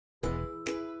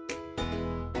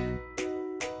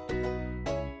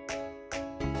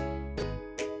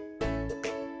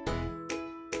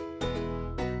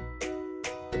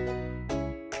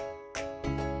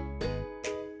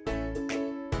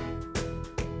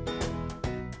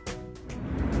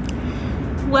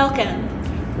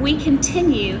Welcome. We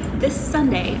continue this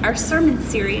Sunday our sermon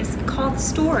series called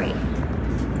Story.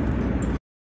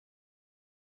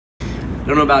 I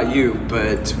don't know about you,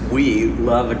 but we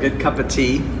love a good cup of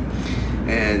tea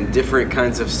and different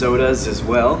kinds of sodas as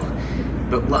well,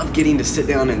 but love getting to sit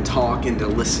down and talk and to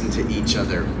listen to each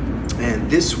other. And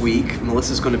this week,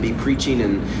 Melissa's going to be preaching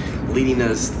and leading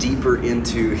us deeper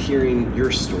into hearing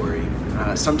your story.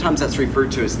 Sometimes that's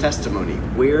referred to as testimony.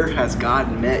 Where has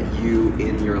God met you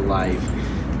in your life,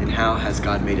 and how has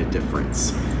God made a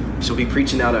difference? She'll be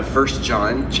preaching out of 1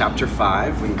 John chapter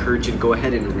 5. We encourage you to go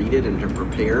ahead and read it and to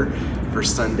prepare for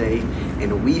Sunday.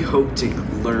 And we hope to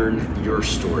learn your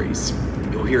stories.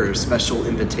 You'll hear a special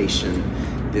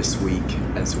invitation this week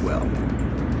as well.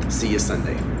 See you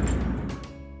Sunday.